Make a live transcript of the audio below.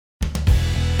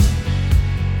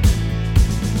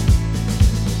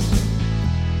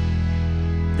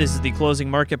This is the Closing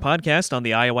Market Podcast on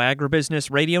the Iowa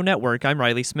Agribusiness Radio Network. I'm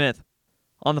Riley Smith.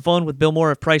 On the phone with Bill Moore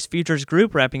of Price Futures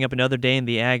Group, wrapping up another day in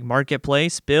the ag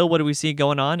marketplace. Bill, what do we see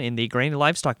going on in the grain and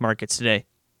livestock markets today?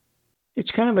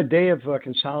 It's kind of a day of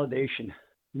consolidation.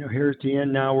 Here at the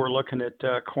end now, we're looking at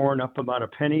corn up about a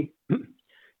penny.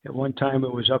 At one time,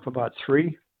 it was up about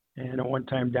 3, and at one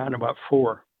time down about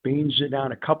 4. Beans are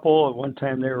down a couple. At one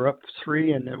time, they were up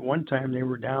 3, and at one time, they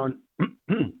were down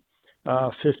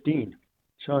 15.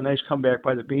 So a nice comeback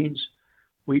by the beans.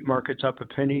 Wheat market's up a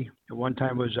penny. At one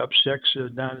time, it was up 6,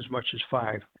 down as much as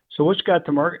 5. So what's got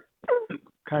the market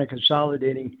kind of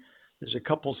consolidating? There's a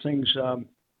couple things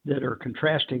that are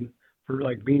contrasting for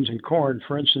like beans and corn.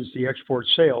 For instance, the export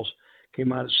sales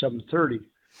came out at 730.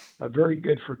 Very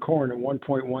good for corn at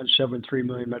 1.173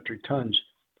 million metric tons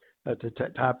at the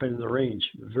top end of the range.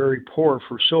 Very poor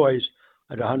for soys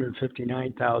at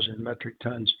 159,000 metric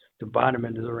tons, the bottom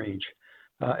end of the range.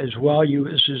 As well,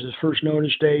 this is the first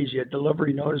notice days. You had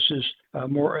delivery notices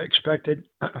more expected,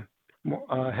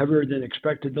 heavier than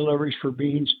expected deliveries for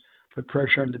beans, put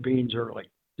pressure on the beans early.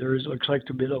 Looks like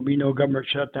there'll be no government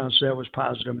shutdown, so that was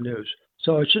positive news.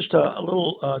 So it's just a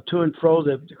little to and fro.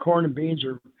 The corn and beans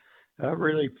are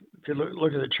really, if you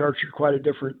look at the charts, are quite a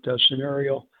different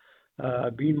scenario.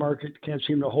 Bean market can't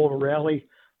seem to hold a rally,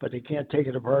 but they can't take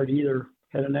it apart either.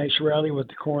 Had a nice rally with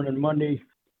the corn on Monday.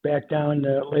 Back down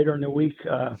later in the week.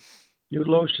 New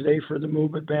lows today for the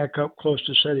movement back up close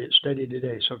to steady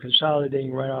today. So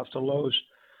consolidating right off the lows.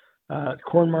 The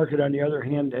corn market, on the other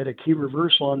hand, had a key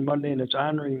reversal on Monday, and it's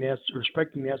honoring that,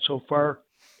 respecting that so far,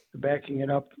 backing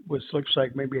it up with looks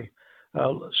like maybe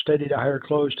steady to higher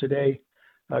close today.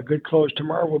 Good close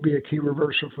tomorrow will be a key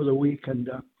reversal for the week, and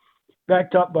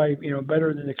backed up by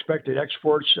better than expected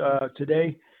exports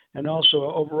today, and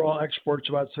also overall exports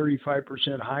about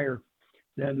 35% higher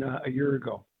than a year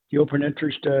ago. The open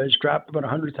interest has dropped about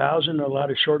 100,000. A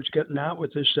lot of shorts getting out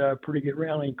with this pretty good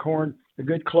rally in corn. A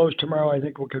good close tomorrow, I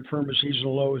think, will confirm a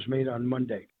seasonal low was made on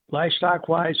Monday.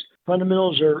 Livestock-wise,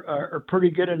 fundamentals are pretty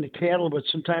good in the cattle, but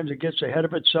sometimes it gets ahead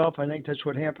of itself. I think that's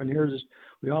what happened here.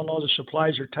 We all know the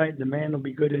supplies are tight. Demand will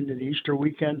be good into the Easter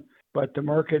weekend, but the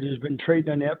market has been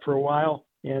trading on that for a while,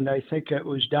 and I think it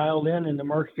was dialed in, and the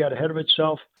market got ahead of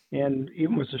itself. And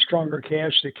even with the stronger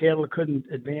cash, the cattle couldn't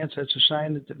advance. That's a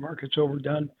sign that the market's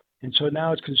overdone. And so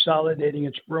now it's consolidating.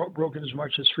 It's broken as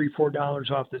much as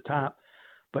 $3-4 off the top.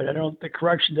 But the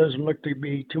correction doesn't look to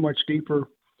be too much deeper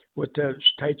with the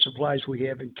tight supplies we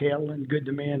have in cattle and good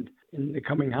demand in the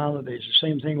coming holidays. The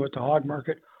same thing with the hog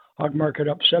market. Hog market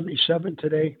up 77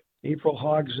 today. April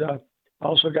hogs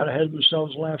also got ahead of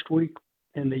themselves last week,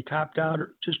 and they topped out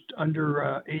just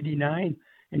under 89.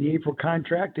 In the April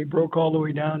contract, they broke all the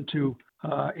way down to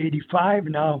 85,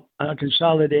 now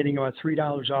consolidating about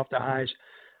 $3 off the highs.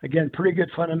 Again, pretty good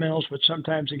fundamentals, but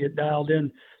sometimes they get dialed in.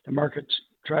 The market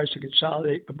tries to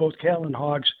consolidate, but both cattle and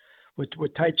hogs with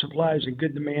tight supplies and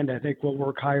good demand, I think will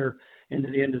work higher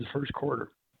into the end of the first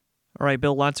quarter. All right,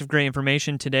 Bill, lots of great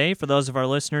information today. For those of our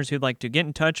listeners who'd like to get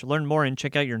in touch, learn more, and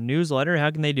check out your newsletter,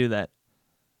 how can they do that?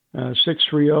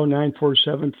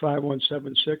 630-947-5176,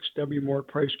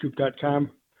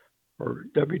 wmorepricegroup.com. or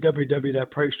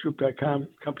www.pricegroup.com,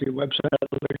 company website.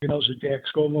 Else is Jack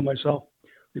Scoville and myself.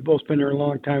 We've both been here a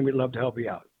long time. We'd love to help you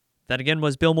out. That again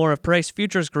was Bill Moore of Price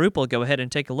Futures Group. We'll go ahead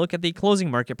and take a look at the closing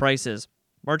market prices.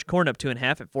 March corn up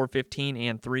 2.5 at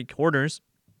 4.15 3/4.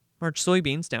 March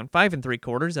soybeans down 5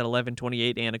 3/4 at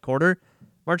 11.28 1/4.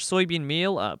 March soybean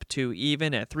meal up to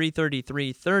even at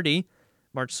 3.33.30.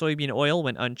 March soybean oil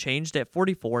went unchanged at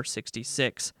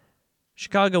 44.66.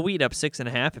 Chicago wheat up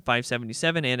 6.5 at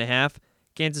 5.77 1/2.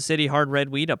 Kansas City hard red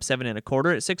wheat up 7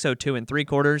 1/4 at 6.02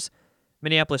 3/4.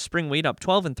 Minneapolis spring wheat up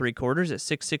 12 3/4 at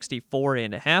 6.64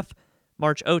 1/2.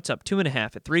 March oats up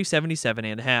 2.5 at 3.77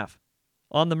 1/2.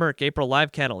 On the Merc, April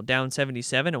live cattle down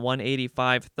 77 at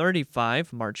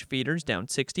 185.35. March feeders down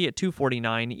 60 at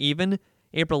 2.49 even.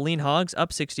 April lean hogs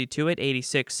up 62 at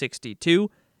 86.62.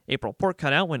 April pork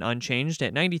cutout went unchanged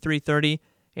at 93.30.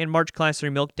 And March Class 3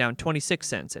 milk down 26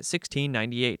 cents at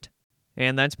 16.98.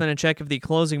 And that's been a check of the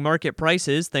closing market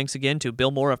prices. Thanks again to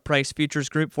Bill Moore of Price Futures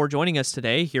Group for joining us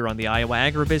today here on the Iowa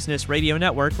Agribusiness Radio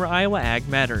Network, where Iowa Ag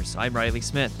matters. I'm Riley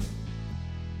Smith.